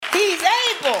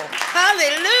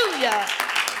Hallelujah.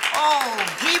 Oh,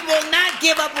 he will not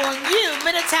give up on you.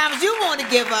 Many times you want to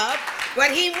give up,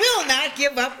 but he will not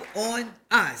give up on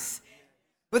us.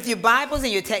 With your Bibles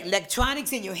and your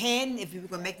electronics in your hand, if you're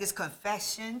going to make this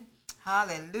confession,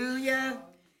 hallelujah.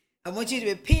 I want you to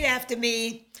repeat after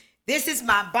me. This is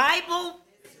my Bible.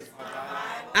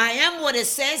 I am what it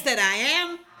says that I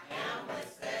am.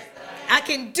 I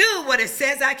can do what it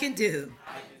says I can do.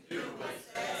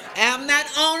 I'm not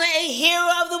only a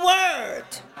hearer of the word,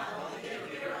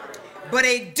 but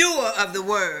a doer of the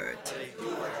word.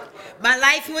 My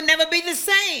life will never be the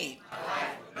same.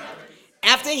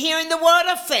 After hearing the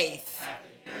word of faith,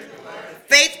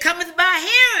 faith cometh by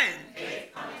hearing,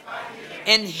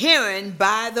 and hearing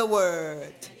by the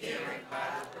word.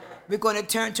 We're going to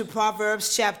turn to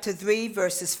Proverbs chapter 3,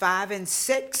 verses 5 and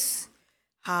 6.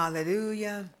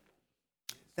 Hallelujah.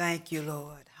 Thank you,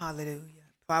 Lord. Hallelujah.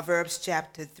 Proverbs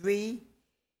chapter 3,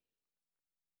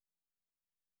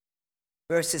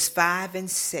 verses 5 and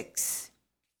 6.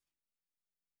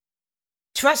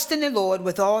 Trust in the Lord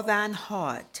with all thine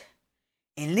heart,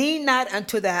 and lean not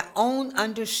unto thy own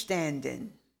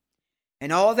understanding.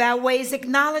 In all thy ways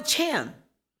acknowledge him,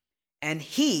 and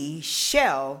he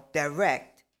shall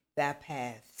direct thy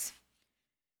paths.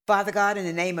 Father God, in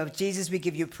the name of Jesus, we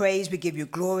give you praise, we give you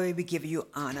glory, we give you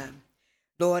honor.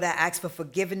 Lord, I ask for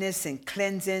forgiveness and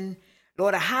cleansing.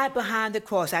 Lord, I hide behind the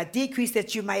cross. I decrease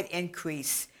that you might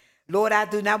increase. Lord, I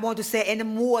do not want to say any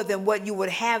more than what you would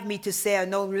have me to say, or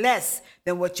no less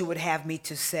than what you would have me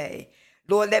to say.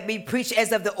 Lord, let me preach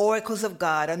as of the oracles of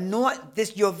God. Anoint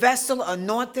this your vessel,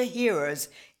 anoint the hearers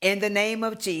in the name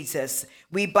of Jesus.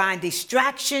 We bind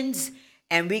distractions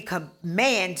and we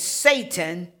command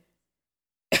Satan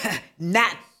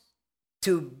not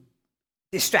to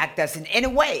distract us in any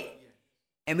way.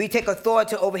 And we take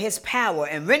authority over his power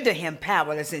and render him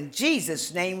powerless. In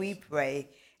Jesus' name we pray.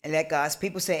 And let God's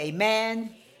people say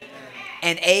amen,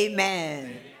 and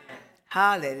amen.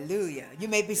 Hallelujah. You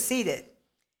may be seated.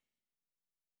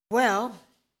 Well,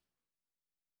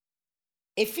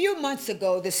 a few months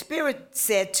ago, the Spirit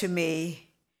said to me,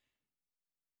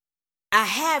 I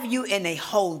have you in a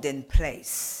holding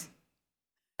place.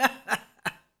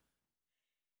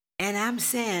 And I'm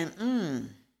saying,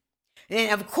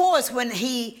 And of course, when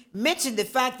he mentioned the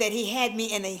fact that he had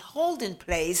me in a holding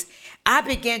place, I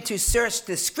began to search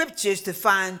the scriptures to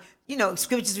find,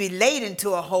 scriptures relating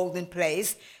to a holding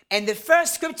place. And the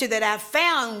first scripture that I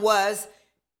found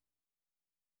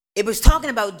it was talking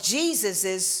about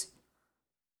Jesus's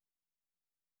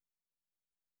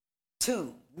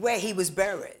tomb, where he was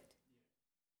buried.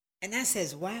 And I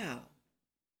says, wow.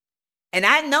 And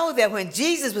I know that when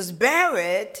Jesus was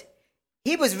buried,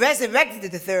 he was resurrected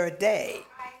the third day.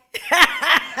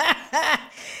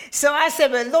 So I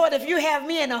said, but Lord, if you have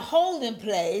me in a holding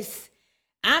place,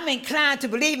 I'm inclined to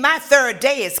believe my third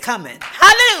day is coming.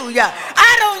 Hallelujah.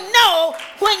 I don't know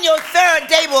when your third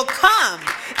day will come.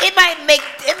 It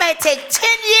might take 10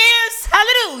 years.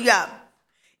 Hallelujah.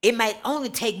 It might only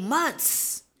take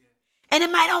months. And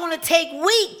it might only take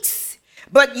weeks.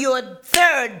 But your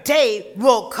third day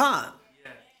will come.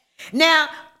 Now,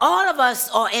 all of us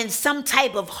are in some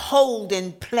type of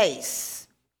holding place.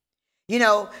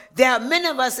 There are many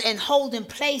of us in holding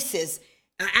places.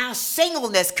 Our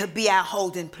singleness could be our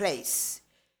holding place.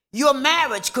 Your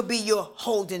marriage could be your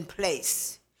holding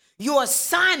place. Your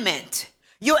assignment,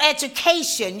 your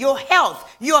education, your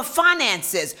health, your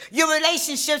finances, your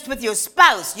relationships with your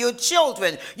spouse, your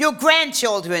children, your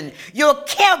grandchildren, your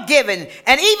caregiving,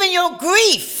 and even your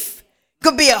grief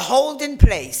could be a holding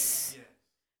place.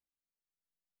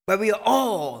 But we are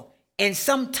all in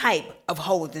some type of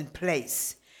holding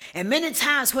place. And many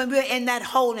times when we're in that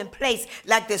holding place,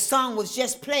 like the song was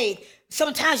just played,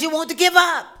 sometimes you want to give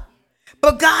up.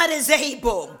 But God is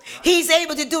able. He's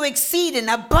able to do exceeding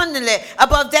abundantly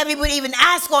above that we would even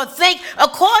ask or think,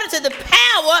 according to the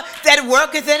power that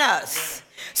worketh in us.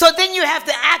 So then you have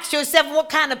to ask yourself, what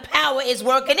kind of power is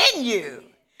working in you?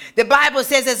 The Bible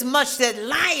says, as much that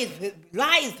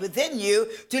lies within you,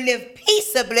 to live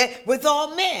peaceably with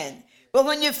all men. But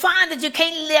when you find that you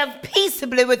can't live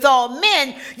peaceably with all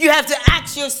men, you have to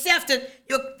ask yourself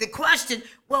the question,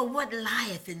 well, what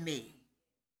lieth in me?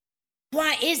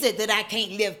 Why is it that I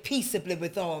can't live peaceably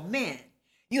with all men?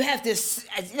 You have to,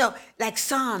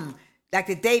 like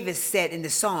the David said in the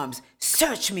Psalms,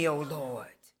 search me, O Lord.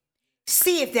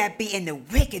 See if there be any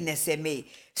wickedness in me.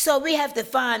 So we have to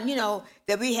find,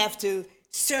 that we have to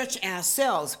search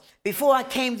ourselves. Before I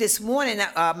came this morning,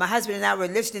 my husband and I were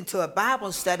listening to a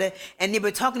Bible study, and they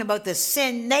were talking about the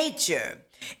sin nature.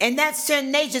 And that sin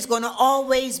nature is going to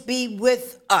always be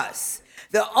with us.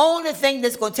 The only thing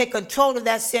that's going to take control of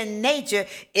that sin nature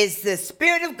is the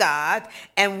Spirit of God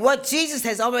and what Jesus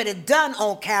has already done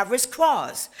on Calvary's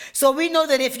cross. So we know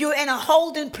that if you're in a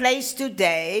holding place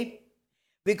today,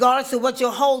 regardless of what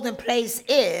your holding place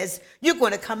is, you're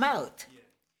going to come out.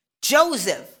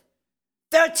 Joseph,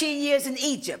 13 years in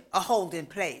Egypt, a holding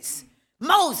place.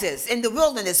 Moses in the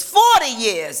wilderness, 40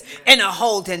 years in a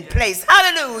holding place.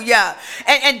 Hallelujah.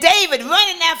 And David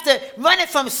running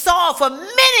from Saul for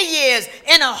many years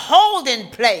in a holding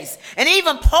place. And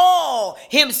even Paul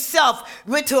himself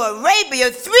went to Arabia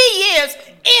 3 years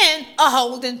in a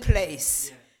holding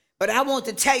place. But I want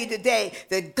to tell you today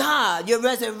that God, your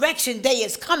resurrection day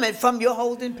is coming from your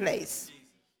holding place.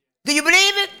 Do you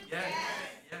believe it? Yes.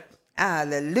 Yes.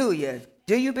 Hallelujah.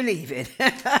 Do you believe it?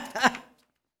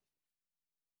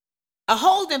 A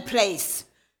holding place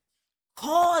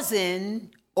causing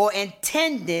or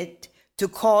intended to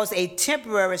cause a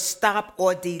temporary stop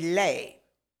or delay.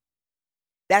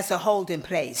 That's a holding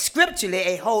place. Scripturally,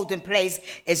 a holding place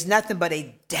is nothing but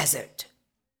a desert,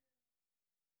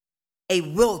 a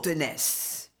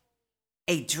wilderness,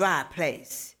 a dry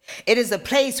place. It is a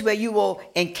place where you will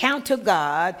encounter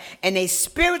God and a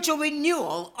spiritual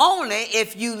renewal only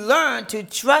if you learn to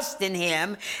trust in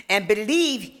Him and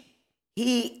believe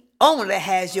He only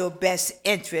has your best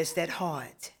interest at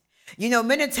heart. You know,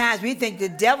 many times we think the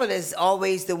devil is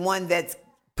always the one that's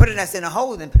putting us in a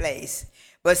holding place.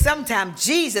 But sometimes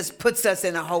Jesus puts us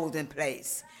in a holding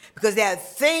place because there are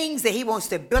things that he wants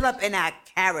to build up in our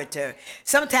character.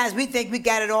 Sometimes we think we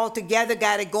got it all together,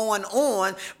 got it going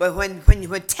on. But when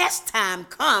test time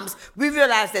comes, we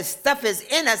realize that stuff is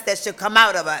in us that should come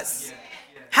out of us. Yeah.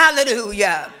 Yeah.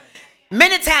 Hallelujah.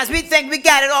 Many times we think we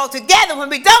got it all together when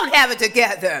we don't have it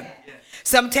together.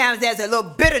 Sometimes there's a little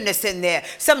bitterness in there.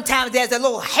 Sometimes there's a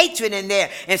little hatred in there.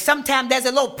 And sometimes there's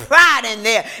a little pride in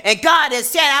there. And God has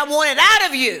said, I want it out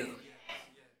of you.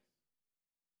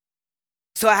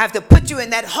 So I have to put you in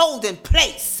that holding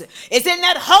place. It's in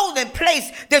that holding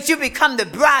place that you become the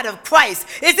bride of Christ.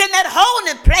 It's in that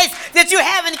holding place that you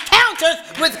have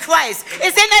encounters with Christ.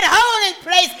 It's in that holding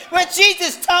place where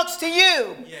Jesus talks to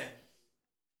you.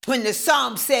 When the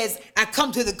psalm says, I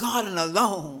come to the garden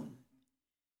alone,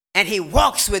 and he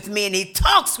walks with me and he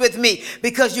talks with me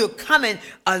because you're coming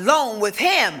alone with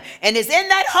him. And it's in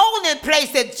that holding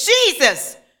place that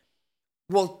Jesus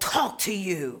will talk to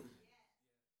you.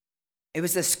 It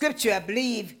was a scripture, I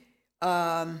believe,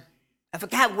 I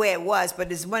forgot where it was,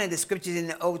 but it's one of the scriptures in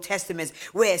the Old Testament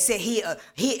where it said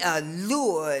he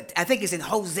allured, I think it's in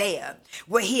Hosea,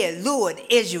 where he allured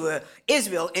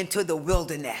Israel into the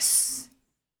wilderness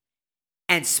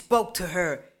and spoke to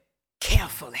her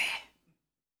carefully.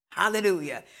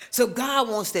 Hallelujah. So God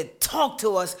wants to talk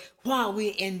to us while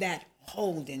we're in that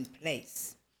holding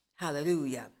place.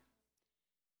 Hallelujah.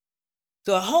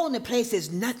 So a holding place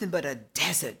is nothing but a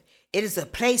desert. It is a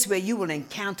place where you will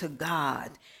encounter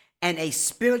God and a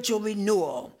spiritual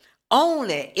renewal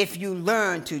only if you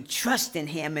learn to trust in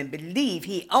him and believe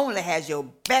he only has your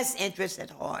best interest at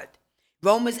heart.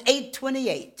 Romans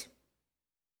 8:28.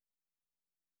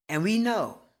 And we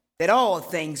know that all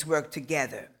things work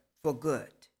together for good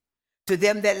to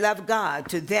them that love God,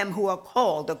 to them who are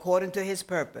called according to his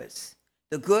purpose.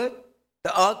 The good,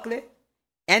 the ugly,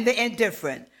 and the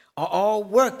indifferent are all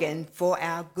working for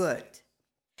our good.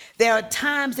 There are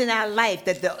times in our life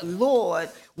that the Lord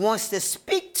wants to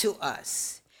speak to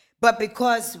us, but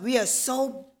because we are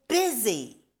so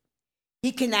busy,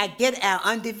 he cannot get our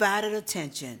undivided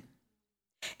attention.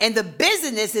 And the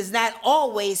busyness is not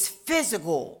always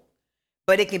physical,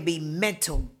 but it can be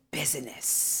mental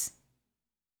busyness.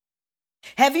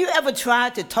 Have you ever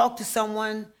tried to talk to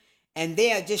someone and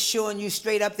they are just showing you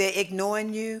straight up they're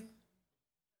ignoring you?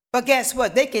 But guess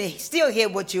what? They can still hear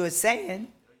what you are saying.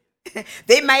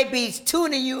 They might be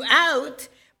tuning you out,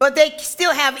 but they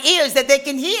still have ears that they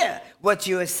can hear what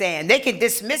you are saying. They can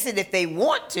dismiss it if they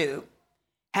want to.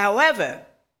 However,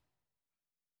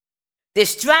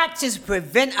 distractions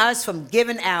prevent us from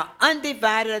giving our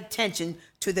undivided attention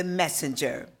to the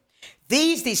messenger.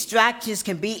 These distractions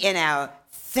can be in our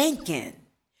thinking.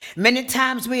 Many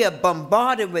times we are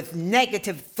bombarded with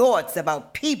negative thoughts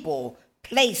about people,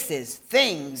 places,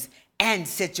 things, and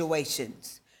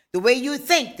situations. The way you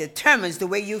think determines the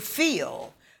way you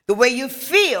feel. The way you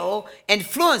feel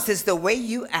influences the way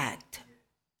you act.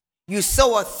 You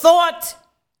sow a thought,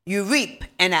 you reap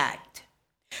an act.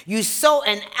 You sow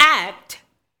an act,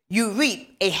 you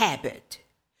reap a habit.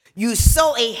 You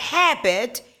sow a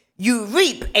habit, you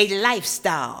reap a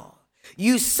lifestyle.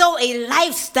 You sow a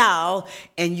lifestyle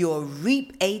and you'll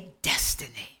reap a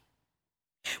destiny.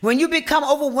 When you become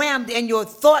overwhelmed in your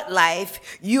thought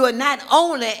life, you are not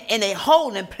only in a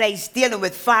holding place dealing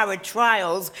with fiery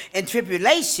trials and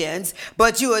tribulations,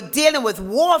 but you are dealing with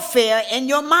warfare in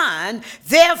your mind.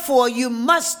 Therefore, you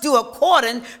must do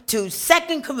according to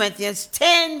 2 Corinthians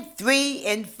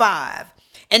 10:3-5.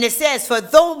 And it says, for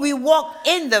though we walk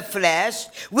in the flesh,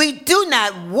 we do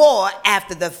not war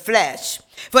after the flesh.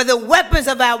 For the weapons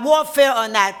of our warfare are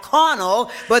not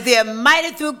carnal, but they are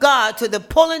mighty through God to the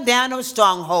pulling down of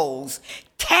strongholds,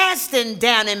 casting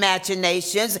down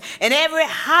imaginations and every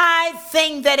high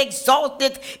thing that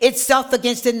exalteth itself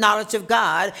against the knowledge of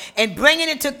God, and bringing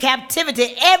into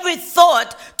captivity every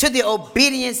thought to the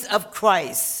obedience of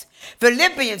Christ.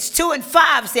 Philippians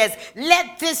 2:5 says,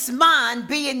 let this mind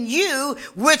be in you,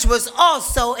 which was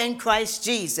also in Christ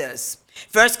Jesus.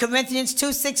 1 Corinthians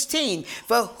 2:16,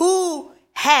 for who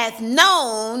hath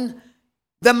known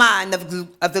the mind of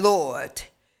the Lord,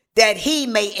 that he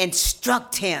may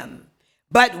instruct him?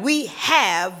 But we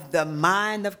have the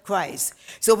mind of Christ.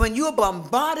 So when you're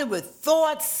bombarded with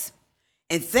thoughts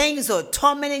and things are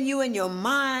tormenting you in your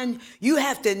mind, you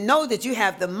have to know that you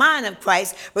have the mind of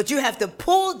Christ, but you have to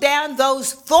pull down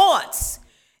those thoughts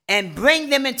and bring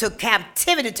them into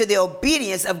captivity to the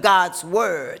obedience of God's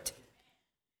word.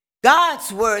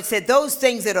 God's word said those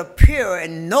things that are pure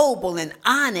and noble and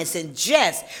honest and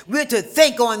just, we're to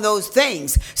think on those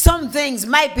things. Some things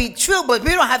might be true, but we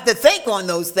don't have to think on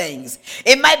those things.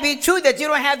 It might be true that you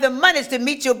don't have the money to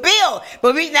meet your bill,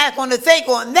 but we're not going to think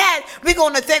on that. We're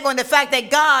going to think on the fact that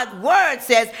God's word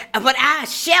says, but I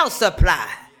shall supply.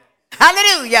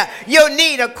 Hallelujah. Your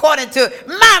need according to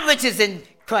my riches in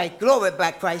Christ, glory by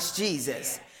Christ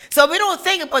Jesus. So we don't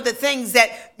think about the things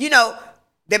that,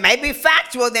 they might be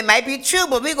factual, they might be true,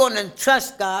 but we're going to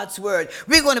trust God's word.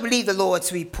 We're going to believe the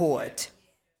Lord's report.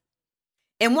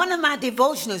 In one of my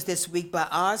devotionals this week by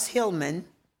Oz Hillman,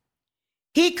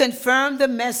 he confirmed the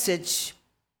message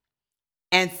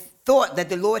and thought that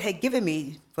the Lord had given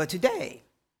me for today.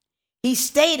 He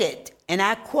stated, and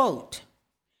I quote,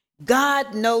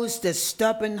 God knows the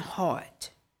stubborn heart.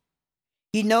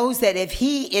 He knows that if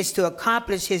he is to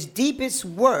accomplish his deepest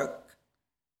work,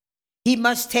 he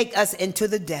must take us into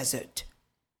the desert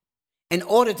in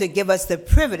order to give us the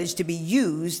privilege to be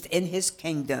used in his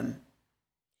kingdom.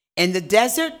 In the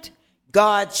desert,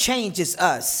 God changes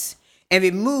us and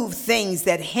removes things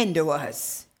that hinder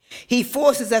us. He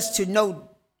forces us to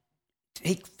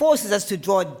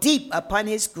draw deep upon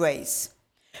his grace.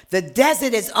 The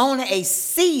desert is only a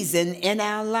season in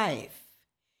our life.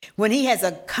 When he has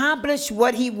accomplished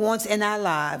what he wants in our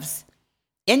lives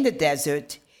in the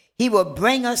desert, he will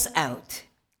bring us out.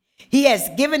 He has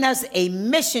given us a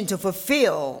mission to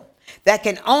fulfill that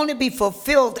can only be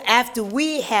fulfilled after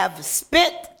we have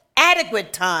spent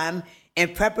adequate time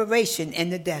in preparation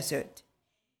in the desert.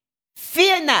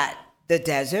 Fear not the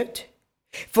desert,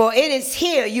 for it is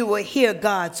here you will hear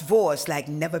God's voice like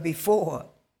never before.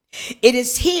 It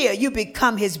is here you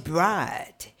become his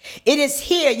bride. It is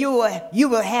here you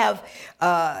will have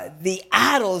the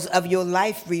idols of your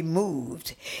life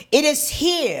removed. It is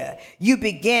here you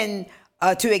begin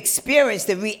to experience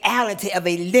the reality of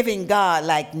a living God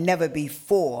like never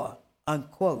before,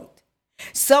 unquote.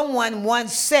 Someone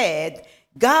once said,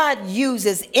 God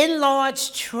uses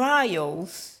enlarged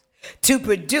trials to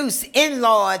produce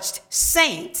enlarged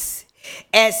saints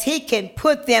as he can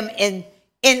put them in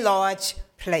enlarged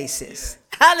places.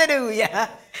 Hallelujah.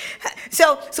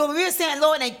 So we're saying,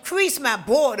 Lord, increase my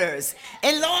borders,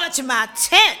 enlarge my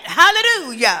tent.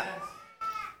 Hallelujah.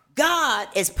 God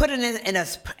is putting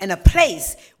us in a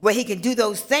place where he can do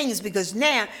those things, because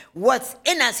now what's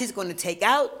in us, he's going to take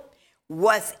out.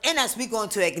 What's in us, we're going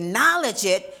to acknowledge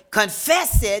it,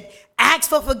 confess it, ask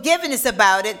for forgiveness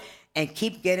about it, and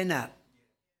keep getting up.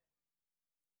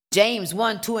 James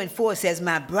 1:2-4 says,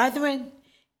 my brethren,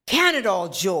 count it all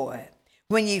joy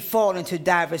when ye fall into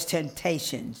diverse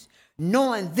temptations,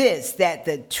 knowing this, that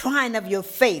the trying of your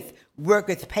faith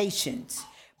worketh patience.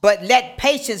 But let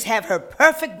patience have her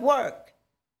perfect work,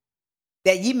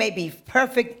 that ye may be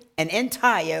perfect and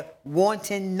entire,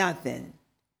 wanting nothing.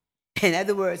 In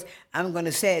other words, I'm going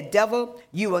to say, devil,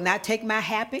 you will not take my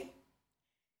happy.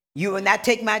 You will not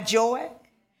take my joy.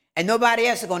 And nobody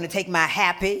else is going to take my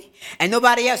happy. And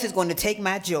nobody else is going to take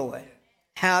my joy.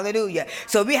 Hallelujah.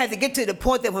 So we have to get to the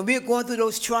point that when we're going through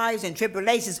those trials and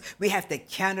tribulations, we have to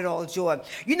count it all joy.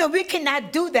 We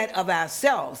cannot do that of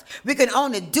ourselves. We can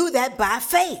only do that by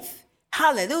faith.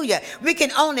 Hallelujah. We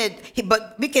can only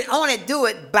do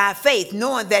it by faith,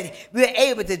 knowing that we're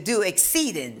able to do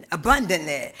exceeding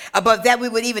abundantly above that we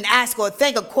would even ask or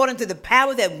think, according to the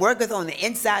power that worketh on the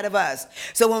inside of us.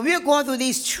 So when we're going through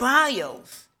these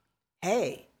trials,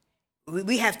 hey,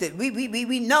 we have to,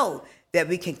 we know that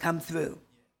we can come through.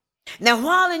 Now,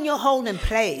 while in your holding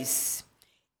place,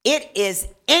 it is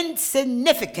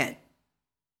insignificant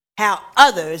how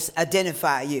others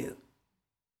identify you.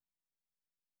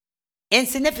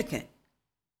 Insignificant.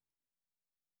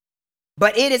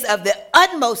 But it is of the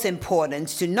utmost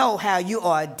importance to know how you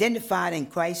are identified in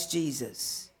Christ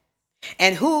Jesus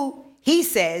and who he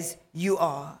says you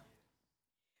are.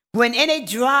 When in a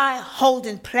dry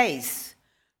holding place,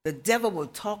 the devil will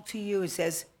talk to you and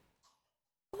says,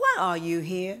 why are you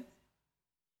here?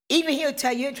 Even he'll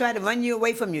tell you, he'll try to run you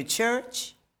away from your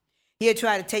church. He'll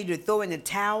try to tell you to throw in the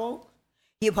towel.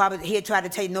 He'll try to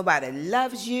tell you nobody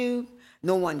loves you.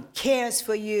 No one cares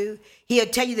for you. He'll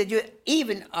tell you that you're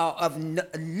even of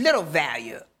little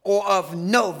value or of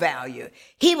no value.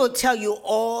 He will tell you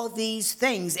all these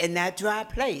things in that dry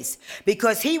place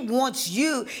because he wants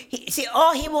you.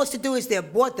 All he wants to do is to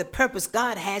abort the purpose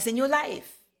God has in your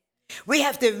life. We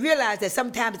have to realize that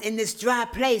sometimes in this dry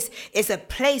place, it's a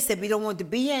place that we don't want to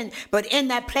be in. But in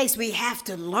that place, we have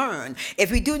to learn. If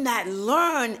we do not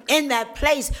learn in that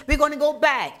place, we're going to go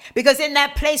back. Because in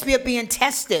that place, we are being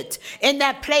tested. In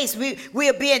that place, we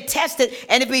are being tested.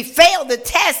 And if we fail the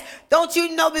test, don't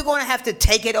you know we're going to have to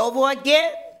take it over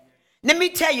again? Let me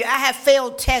tell you, I have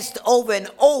failed tests over and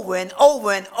over and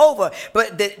over and over.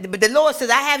 But the Lord says,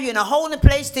 I have you in a holding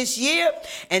place this year.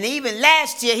 And even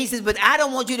last year, he says, but I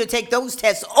don't want you to take those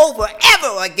tests over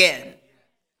ever again.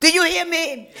 Do you hear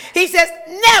me? He says,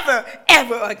 never,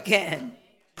 ever again.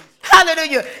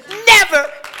 Hallelujah.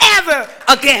 Never, ever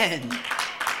again.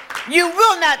 You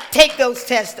will not take those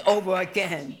tests over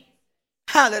again.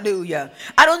 Hallelujah.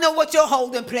 I don't know what your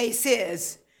holding place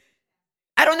is.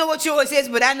 I don't know what yours is,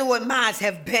 but I know what mine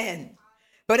have been.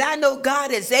 But I know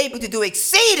God is able to do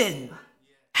exceeding,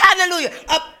 hallelujah,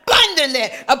 abundantly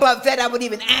above that I would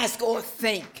even ask or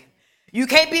think. You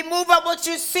can't be moved by what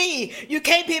you see. You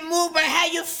can't be moved by how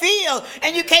you feel.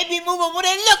 And you can't be moved by what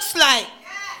it looks like.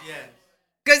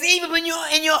 Because even when you're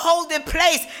in your holding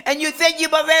place and you think you're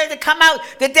about ready to come out,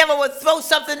 the devil will throw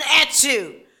something at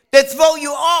you to throw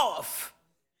you off.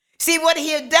 See what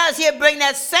he does, he'll bring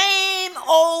that same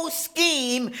old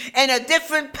scheme in a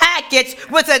different package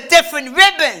with a different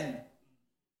ribbon.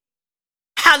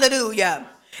 Hallelujah.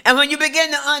 And when you begin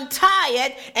to untie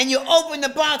it and you open the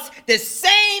box, the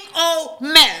same old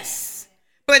mess,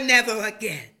 but never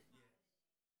again.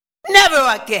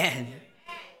 Never again.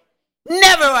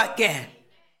 Never again.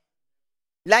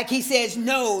 Like he says,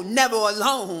 no, never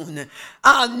alone.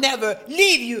 I'll never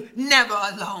leave you, never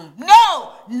alone.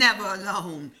 No, never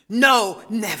alone. No,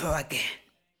 never again.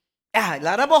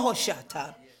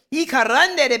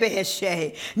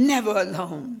 Never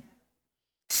alone.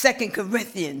 2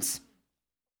 Corinthians.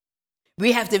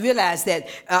 We have to realize that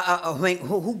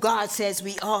who God says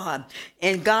we are.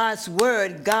 In God's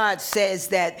word, God says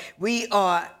that we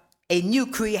are a new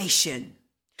creation.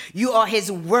 You are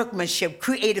his workmanship,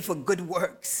 created for good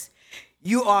works.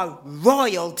 You are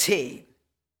royalty.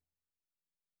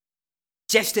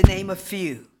 Just to name a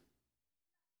few.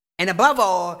 And above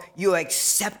all, you are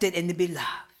accepted in the beloved.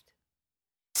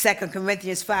 2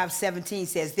 Corinthians 5:17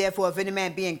 says, therefore, if any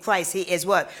man be in Christ, he is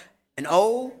what?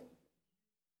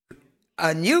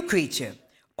 A new creature.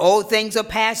 Old things are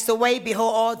passed away.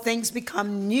 Behold, all things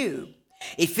become new.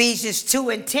 Ephesians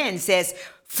 2:10 says,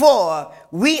 for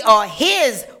we are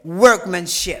his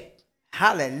workmanship.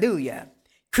 Hallelujah.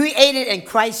 Created in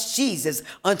Christ Jesus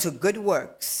unto good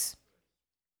works,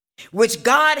 which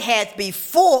God hath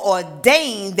before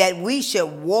ordained that we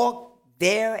should walk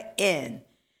therein.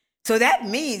 So that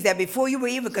means that before you were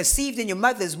even conceived in your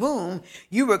mother's womb,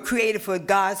 you were created for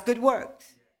God's good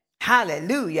works.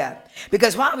 Hallelujah.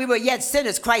 Because while we were yet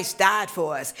sinners, Christ died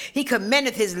for us. He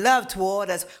commended his love toward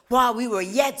us while we were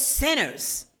yet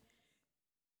sinners.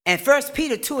 And 1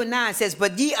 Peter 2:9 says,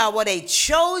 but ye are what a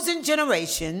chosen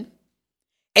generation,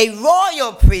 a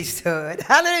royal priesthood,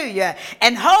 hallelujah,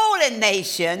 and holy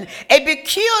nation, a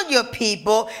peculiar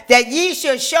people, that ye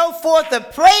should show forth the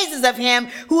praises of him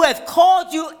who hath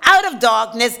called you out of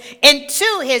darkness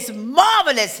into his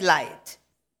marvelous light.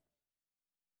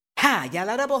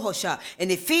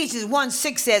 And Ephesians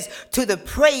 1:6 says, to the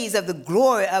praise of the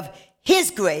glory of his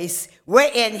grace,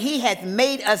 wherein he hath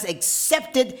made us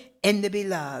accepted in the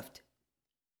beloved.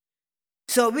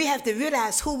 So we have to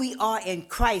realize who we are in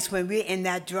Christ when we're in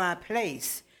that dry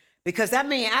place. Because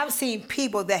I've seen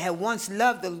people that had once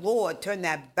loved the Lord turn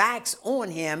their backs on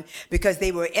him because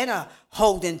they were in a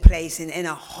holding place and in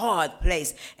a hard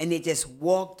place, and they just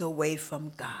walked away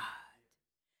from God.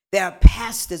 There are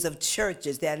pastors of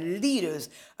churches, there are leaders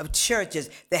of churches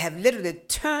that have literally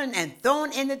turned and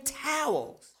thrown in the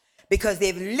towels because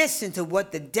they've listened to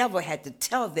what the devil had to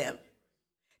tell them.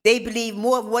 They believe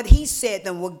more of what he said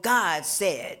than what God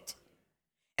said.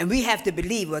 And we have to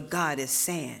believe what God is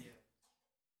saying.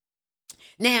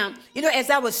 Now, as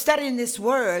I was studying this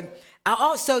word, I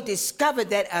also discovered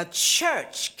that a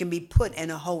church can be put in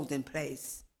a holding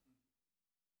place.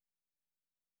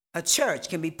 A church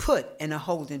can be put in a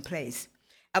holding place.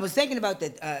 I was thinking about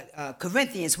the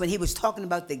Corinthians when he was talking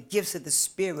about the gifts of the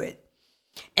Spirit.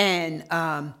 And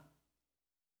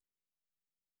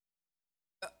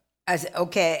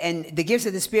and the gifts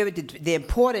of the Spirit, the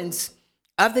importance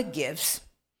of the gifts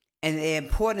and the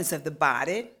importance of the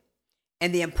body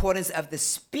and the importance of the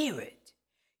Spirit.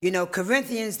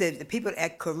 Corinthians, the people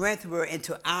at Corinth were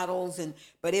into idols,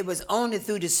 but it was only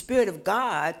through the Spirit of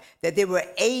God that they were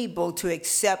able to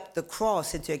accept the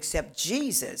cross and to accept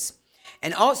Jesus.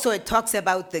 And also it talks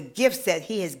about the gifts that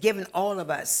he has given all of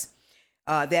us.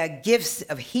 There are gifts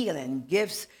of healing,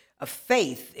 gifts of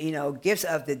faith, gifts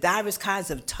of the diverse kinds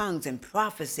of tongues and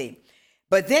prophecy.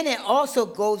 But then it also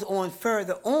goes on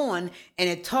further on, and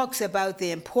it talks about the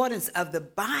importance of the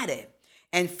body.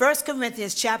 In 1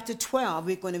 Corinthians chapter 12,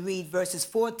 we're going to read verses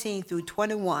 14 through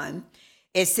 21.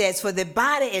 It says, "For the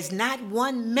body is not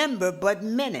one member, but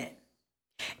many.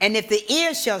 And if the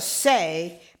ear shall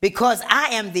say, because I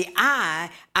am the eye,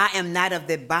 I am not of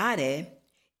the body,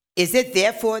 is it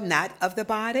therefore not of the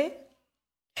body?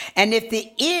 And if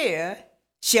the ear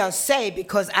shall say,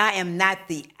 because I am not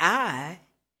the eye,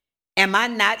 am I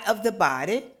not of the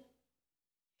body?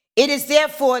 It is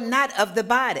therefore not of the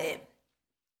body.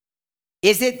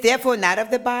 Is it therefore not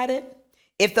of the body?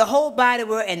 If the whole body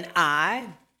were an eye,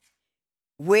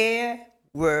 where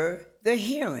were the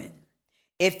hearing?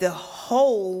 If the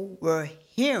whole were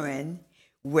hearing,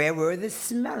 where were the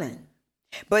smelling?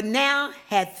 But now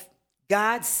hath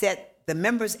God set the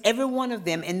members, every one of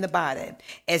them, in the body,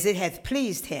 as it hath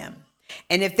pleased him.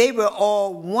 And if they were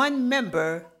all one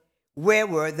member, where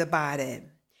were the body?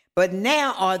 But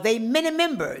now are they many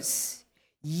members,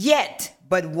 yet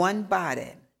but one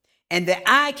body. And the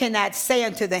eye cannot say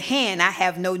unto the hand, I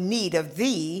have no need of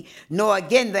thee, nor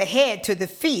again the head to the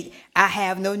feet, I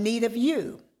have no need of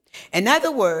you. In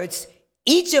other words,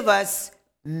 each of us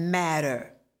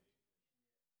matter.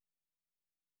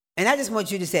 And I just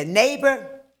want you to say,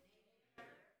 neighbor,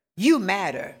 you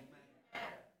matter.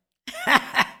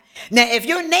 Now, if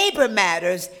your neighbor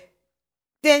matters,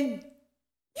 then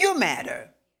you matter.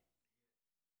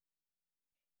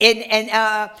 In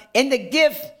the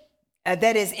gift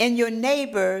that is in your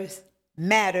neighbors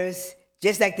matters,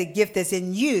 just like the gift that's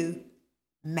in you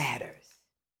matters.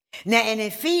 Now, in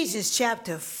Ephesians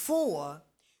chapter 4,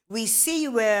 we see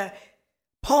where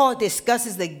Paul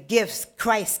discusses the gifts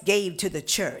Christ gave to the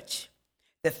church,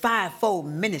 the fivefold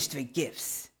ministry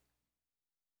gifts.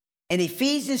 In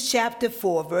Ephesians chapter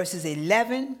 4, verses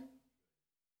 11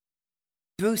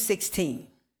 through 16.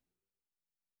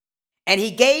 And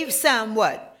he gave some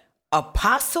what?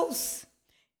 Apostles.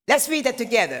 Let's read that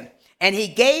together. And he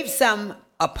gave some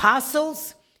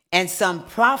apostles and some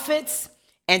prophets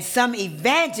and some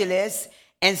evangelists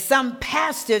and some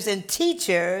pastors and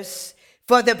teachers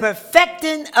for the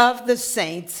perfecting of the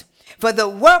saints, for the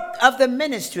work of the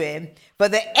ministry, for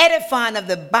the edifying of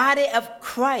the body of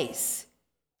Christ.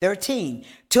 13,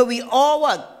 till we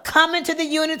all come into the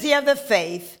unity of the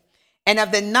faith and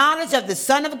of the knowledge of the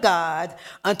Son of God,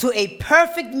 unto a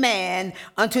perfect man,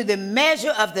 unto the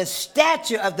measure of the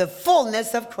stature of the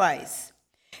fullness of Christ,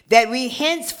 that we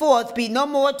henceforth be no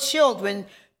more children,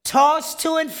 tossed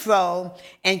to and fro,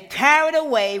 and carried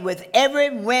away with every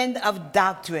wind of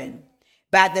doctrine,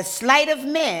 by the sleight of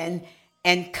men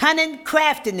and cunning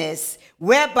craftiness,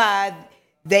 whereby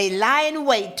they lie in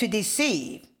wait to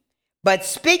deceive. But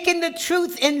speaking the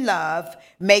truth in love,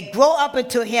 may grow up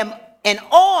into him in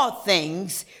all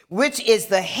things, which is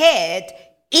the head,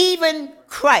 even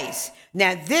Christ.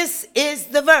 Now this is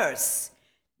the verse.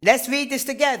 Let's read this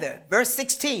together. Verse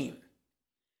 16.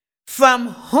 From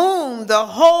whom the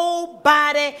whole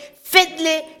body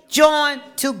fitly joined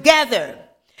together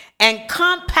and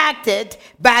compacted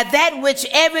by that which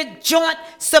every joint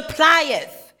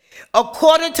supplieth,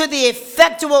 according to the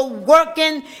effectual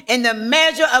working in the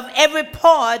measure of every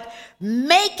part,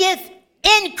 maketh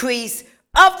increase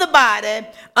of the body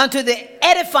unto the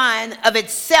edifying of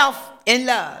itself in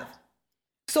love.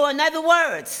 So in other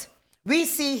words, we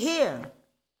see here,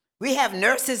 we have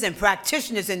nurses and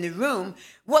practitioners in the room.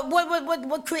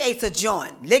 What creates a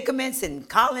joint? Ligaments and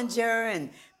collagen and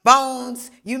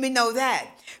bones. You may know that.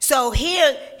 So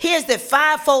here's the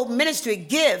fivefold ministry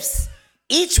gifts.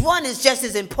 Each one is just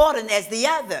as important as the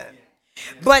other.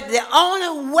 But the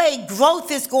only way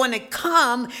growth is going to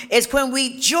come is when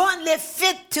we jointly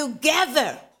fit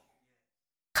together,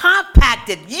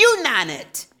 compacted,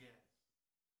 united.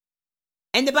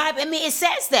 And the Bible, it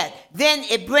says that. Then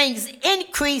it brings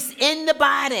increase in the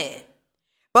body.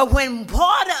 But when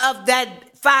part of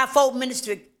that fivefold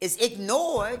ministry is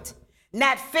ignored,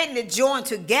 not fitly joined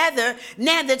together,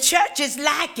 now the church is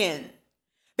lacking.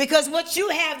 Because what you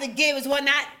have to give is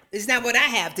not what I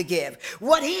have to give.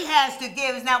 What he has to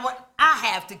give is not what I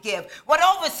have to give. What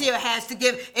overseer has to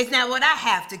give is not what I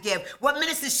have to give. What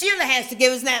Minister Sheila has to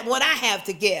give is not what I have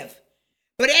to give.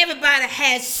 But everybody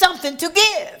has something to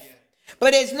give.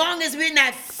 But as long as we're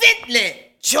not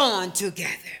fitly joined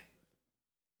together,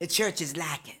 the church is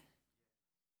lacking.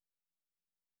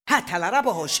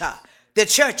 The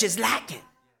church is lacking.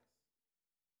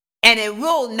 And it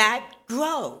will not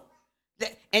grow.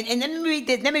 And let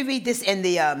me read this in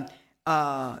the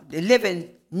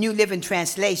New Living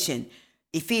Translation,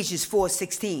 Ephesians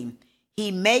 4:16. He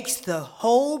makes the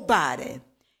whole body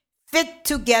fit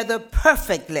together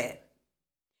perfectly.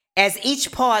 As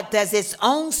each part does its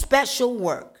own special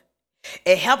work,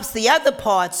 it helps the other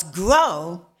parts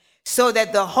grow so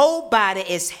that the whole body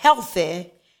is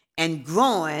healthy and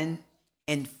growing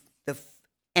and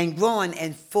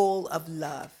full of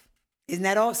love. Isn't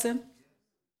that awesome?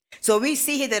 So we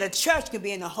see here that a church can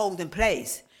be in a holding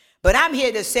place. But I'm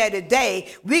here to say today,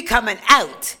 we're coming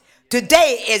out.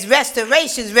 Today is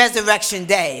Resurrection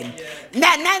Day.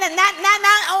 Not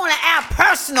only our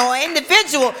personal,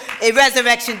 individual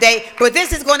Resurrection Day, but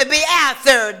this is going to be our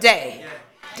third day.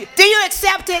 Do you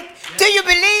accept it? Do you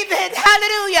believe it?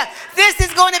 Hallelujah. This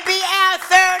is going to be our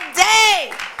third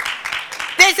day.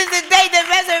 This is the day that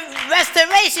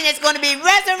restoration is going to be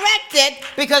resurrected,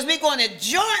 because we're going to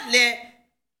jointly,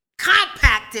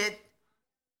 compacted,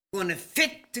 going to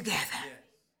fit together.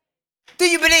 Do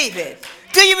you believe it?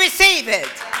 Do you receive it?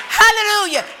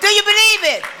 Hallelujah. Do you believe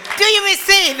it? Do you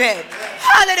receive it?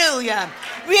 Hallelujah.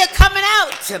 We are coming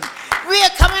out. We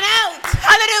are coming out.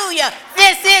 Hallelujah.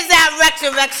 This is our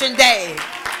resurrection day.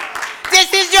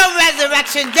 This is your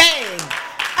resurrection day.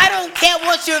 I don't care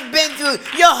what you've been through.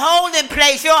 Your holding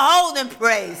place, your holding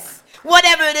place.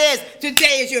 Whatever it is,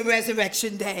 today is your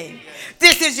resurrection day.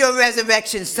 This is your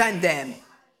resurrection Sunday.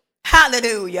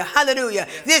 Hallelujah. Hallelujah.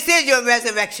 This is your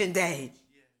resurrection day.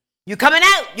 You coming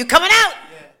out. You coming out.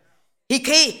 He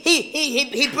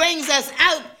brings us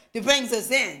out to bring us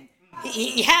in.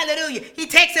 Hallelujah. He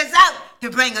takes us out to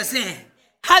bring us in.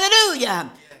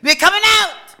 Hallelujah. We're coming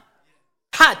out.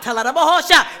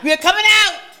 We're coming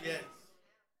out.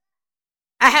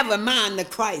 I have a mind of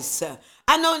Christ.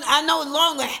 I no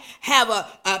longer have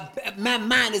my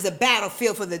mind is a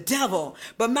battlefield for the devil,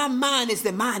 but my mind is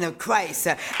the mind of Christ.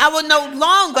 I will no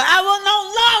longer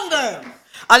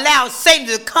allow Satan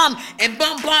to come and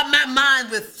bombard my mind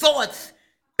with thoughts,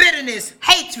 bitterness,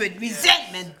 hatred,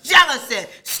 resentment, jealousy,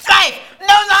 strife.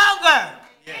 No longer.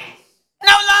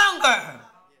 No longer.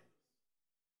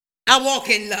 I walk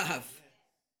in love.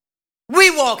 We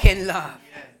walk in love.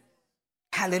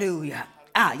 Hallelujah.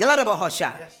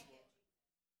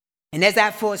 And as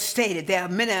I first stated, there are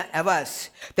many of us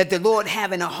that the Lord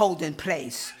have in a holding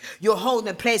place. Your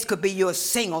holding place could be your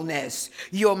singleness,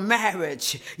 your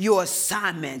marriage, your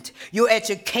assignment, your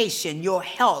education, your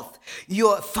health,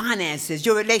 your finances,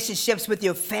 your relationships with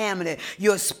your family,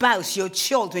 your spouse, your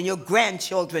children, your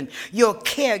grandchildren, your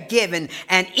caregiving,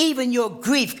 and even your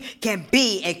grief can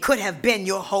be and could have been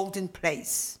your holding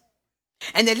place.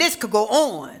 And the list could go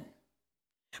on.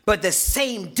 But the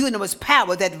same dunamis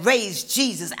power that raised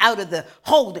Jesus out of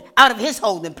his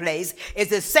holding place is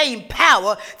the same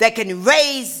power that can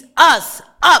raise us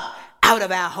up out of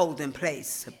our holding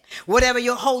place. Whatever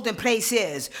your holding place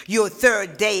is, your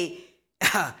third day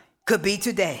could be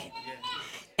today.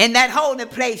 In that holding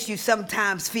place, you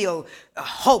sometimes feel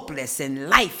hopeless and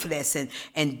lifeless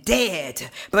and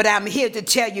dead. But I'm here to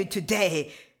tell you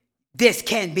today, this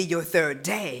can be your third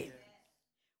day,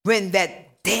 when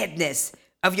that deadness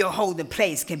of your holding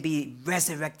place can be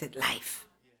resurrected life.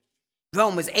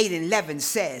 Romans 8:11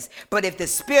 says, but if the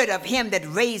spirit of him that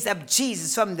raised up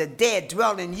Jesus from the dead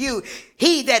dwell in you,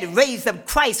 he that raised up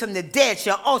Christ from the dead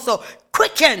shall also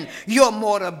quicken your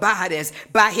mortal bodies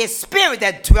by his spirit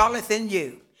that dwelleth in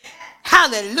you.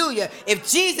 Hallelujah. If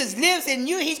Jesus lives in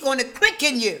you, he's going to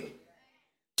quicken you.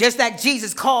 Just like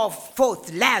Jesus called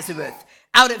forth Lazarus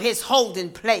out of his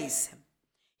holding place.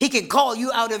 He can call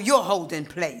you out of your holding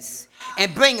place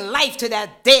and bring life to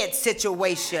that dead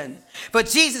situation. But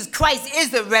Jesus Christ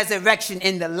is the resurrection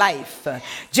in the life.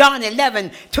 John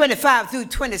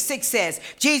 11:25-26 says,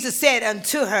 Jesus said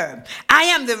unto her, I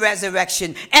am the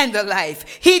resurrection and the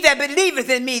life. He that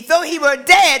believeth in me, though he were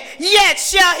dead, yet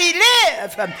shall he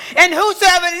live. And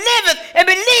whosoever liveth and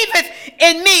believeth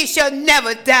in me shall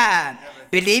never die.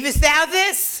 Believest thou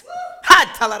this?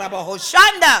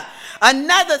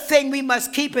 Another thing we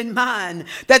must keep in mind,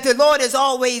 that the Lord is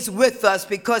always with us,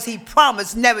 because he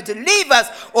promised never to leave us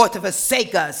or to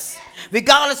forsake us,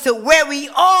 regardless of where we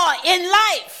are in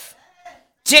life.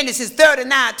 Genesis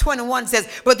 39:21 says,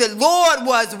 but the Lord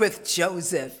was with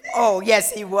Joseph. Oh,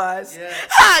 yes, he was. Yes.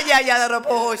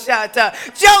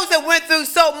 Joseph went through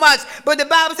so much, but the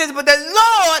Bible says, but the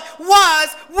Lord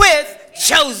was with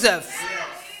Joseph.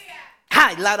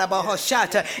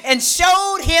 And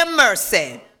showed him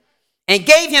mercy and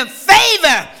gave him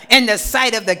favor in the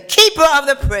sight of the keeper of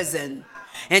the prison.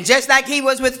 And just like he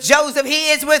was with Joseph,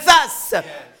 he is with us. Yes.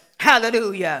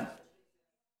 Hallelujah.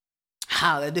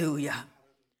 Hallelujah.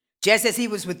 Just as he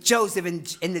was with Joseph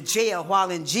in the jail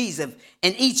while in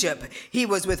Egypt, he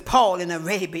was with Paul in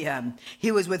Arabia.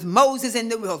 He was with Moses in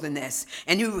the wilderness.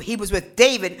 And he was with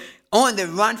David on the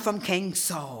run from King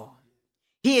Saul.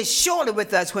 He is surely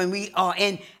with us when we are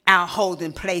in our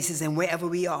holding places and wherever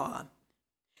we are.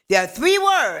 There are 3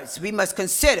 words we must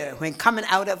consider when coming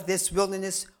out of this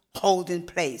wilderness holding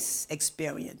place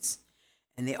experience.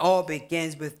 And they all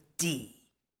begins with D.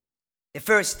 The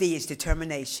first D is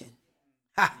determination.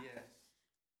 Yes.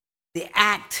 The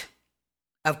act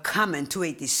of coming to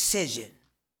a decision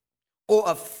or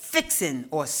of fixing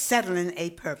or settling a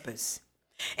purpose.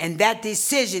 And that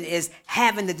decision is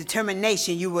having the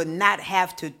determination you will not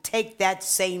have to take that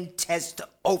same test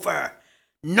over,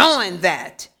 knowing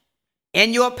that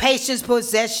in your patience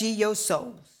possess ye your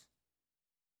souls,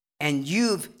 and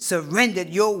you've surrendered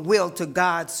your will to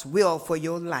God's will for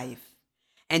your life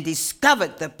and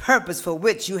discovered the purpose for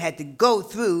which you had to go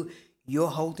through your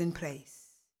holding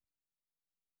place.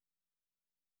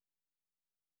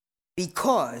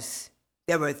 Because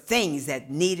there were things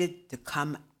that needed to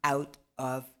come out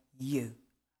of you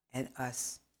and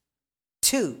us.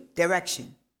 2,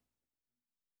 direction.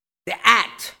 The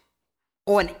act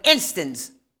or an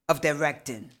instance of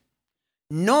directing.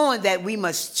 Knowing that we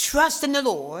must trust in the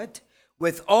Lord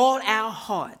with all our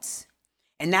hearts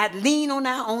and not lean on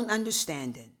our own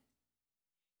understanding.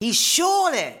 He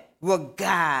surely will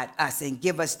guide us and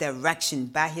give us direction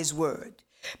by his word,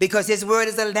 because his word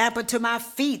is a lamp unto my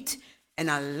feet and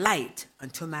a light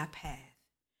unto my path.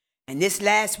 And this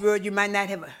last word, you might not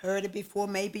have heard it before,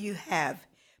 maybe you have,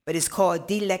 but it's called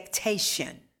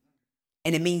delectation.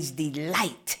 And it means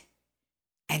delight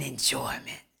and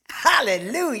enjoyment.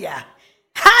 Hallelujah.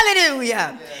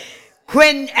 Hallelujah. Yes.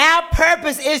 When our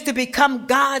purpose is to become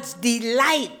God's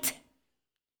delight,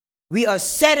 we are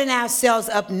setting ourselves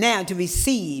up now to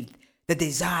receive the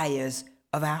desires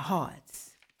of our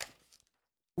hearts.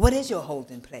 What is your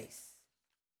holding place?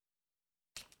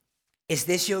 Is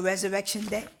this your resurrection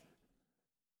day?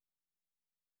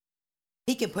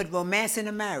 He can put romance in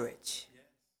a marriage.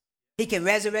 He can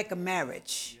resurrect a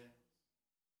marriage.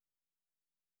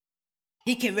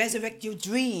 He can resurrect your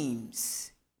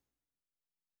dreams.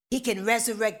 He can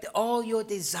resurrect all your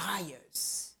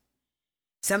desires.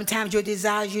 Sometimes your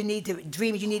desires,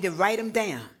 dreams, you need to write them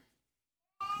down.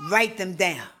 Write them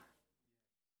down.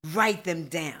 Write them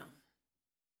down.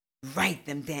 Write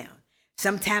them down.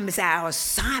 Sometimes it's our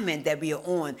assignment that we are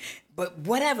on. But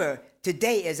whatever,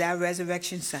 today is our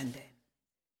Resurrection Sunday.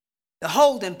 The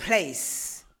holding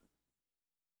place,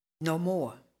 no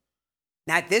more.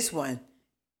 Not this one.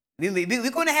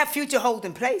 We're going to have future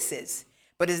holding places,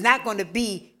 but it's not going to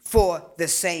be for the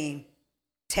same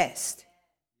test.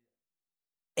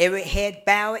 Every head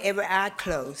bowed, every eye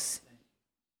closed.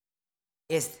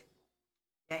 Is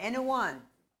there anyone?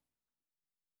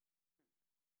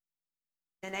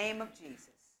 In the name of Jesus.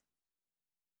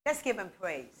 Let's give him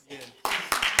praise. Yeah.